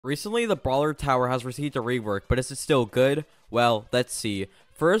Recently, the Brawler Tower has received a rework, but is it still good? Well, let's see.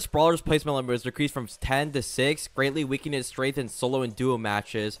 First, Brawler's placement limit was decreased from 10 to 6, greatly weakening its strength in solo and duo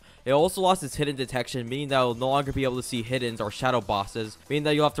matches. It also lost its hidden detection, meaning that it will no longer be able to see hiddens or shadow bosses, meaning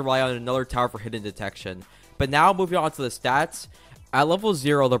that you'll have to rely on another tower for hidden detection. But now, moving on to the stats. At level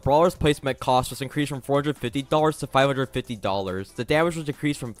 0, the Brawler's placement cost was increased from $450 to $550. The damage was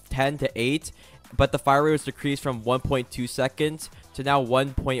decreased from 10 to 8, but the fire rate was decreased from 1.2 seconds to now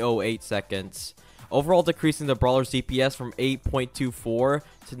 1.08 seconds. Overall decreasing the Brawler's DPS from 8.24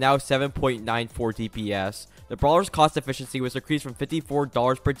 to now 7.94 DPS. The Brawler's cost efficiency was decreased from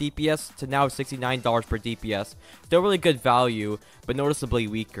 $54 per DPS to now $69 per DPS. Still really good value, but noticeably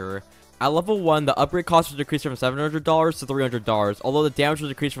weaker. At level 1, the upgrade cost was decreased from $700 to $300, although the damage was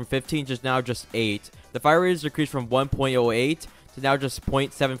decreased from 15 to now just 8. The fire rate is decreased from 1.08 to now just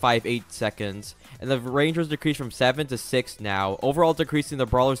 0.758 seconds, and the range was decreased from 7 to 6 now, overall decreasing the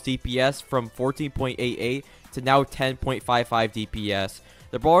Brawler's DPS from 14.88 to now 10.55 DPS.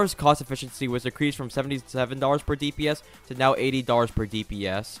 The Brawler's cost efficiency was decreased from $77 per DPS to now $80 per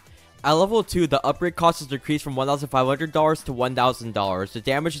DPS. At level 2, the upgrade cost is decreased from $1,500 to $1,000. The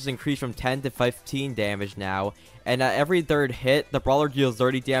damage is increased from 10 to 15 damage now, and at every third hit, the Brawler deals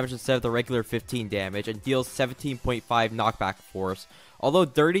 30 damage instead of the regular 15 damage, and deals 17.5 knockback force. Although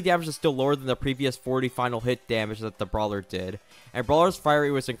 30 damage is still lower than the previous 40 final hit damage that the Brawler did. And Brawler's fire rate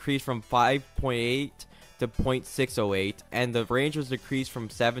was increased from 5.8 to 0.608, and the range was decreased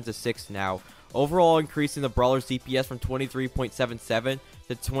from 7 to 6 now, overall increasing the Brawler's DPS from 23.77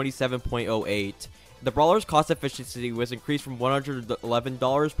 to 27.08. The Brawler's cost efficiency was increased from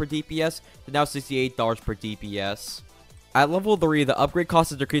 $111 per DPS to now $68 per DPS. At level 3, the upgrade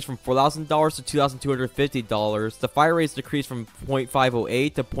cost is decreased from $4,000 to $2,250. The fire rate is decreased from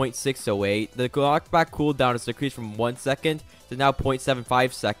 0.508 to 0.608. The knockback cooldown is decreased from 1 second to now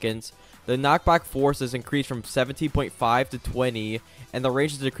 0.75 seconds. The knockback force is increased from 17.5 to 20, and the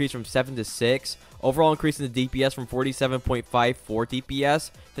range is decreased from 7 to 6, overall increasing the DPS from 47.54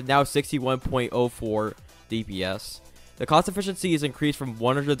 DPS to now 61.04 DPS. The cost efficiency is increased from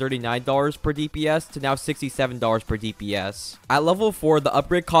 $139 per DPS to now $67 per DPS. At level 4, the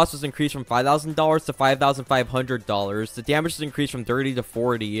upgrade cost was increased from $5,000 to $5,500. The damage is increased from 30 to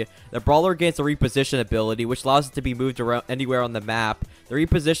 40. The Brawler gains the reposition ability, which allows it to be moved around anywhere on the map. The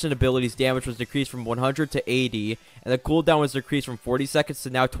reposition ability's damage was decreased from 100 to 80, and the cooldown was decreased from 40 seconds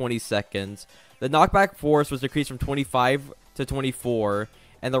to now 20 seconds. The knockback force was decreased from 25 to 24.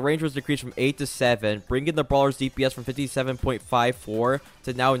 And the range was decreased from 8 to 7, bringing the Brawler's DPS from 57.54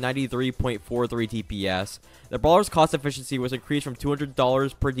 to now 93.43 DPS. The Brawler's cost efficiency was increased from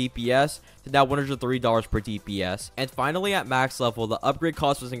 $200 per DPS to now $103 per DPS. And finally, at max level, the upgrade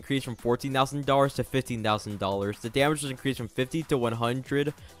cost was increased from $14,000 to $15,000. The damage was increased from 50 to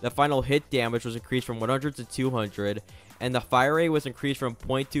 100. The final hit damage was increased from 100 to 200. And the fire rate was increased from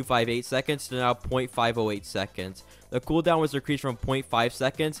 0.258 seconds to now 0.508 seconds. The cooldown was decreased from 0.5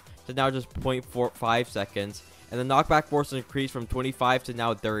 seconds to now just 0.45 seconds. And the knockback force was increased from 25 to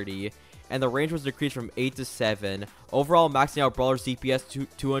now 30. And the range was decreased from 8 to 7. Overall, maxing out Brawler's DPS to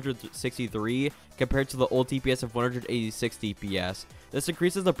 263 compared to the old DPS of 186 DPS. This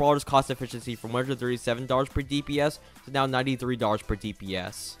increases the Brawler's cost efficiency from $137 per DPS to now $93 per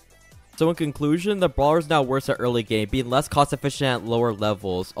DPS. So in conclusion, the Brawler is now worse at early game, being less cost efficient at lower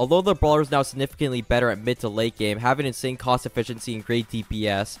levels. Although the Brawler is now significantly better at mid to late game, having insane cost efficiency and great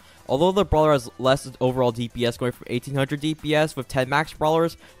DPS. Although the Brawler has less overall DPS, going from 1800 DPS with 10 max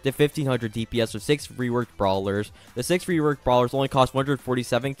Brawlers to 1500 DPS with 6 reworked Brawlers. The 6 reworked Brawlers only cost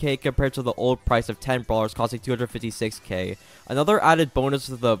 147k compared to the old price of 10 Brawlers costing 256k. Another added bonus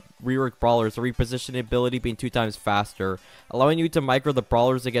to the reworked Brawler is the repositioning ability being 2 times faster, allowing you to micro the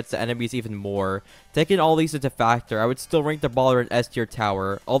Brawlers against the enemies even more. Taking all these into factor, I would still rank the Brawler in S tier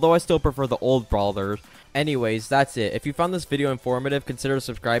tower, although I still prefer the old Brawlers. Anyways, that's it. If you found this video informative, consider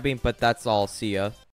subscribing, but that's all. See ya.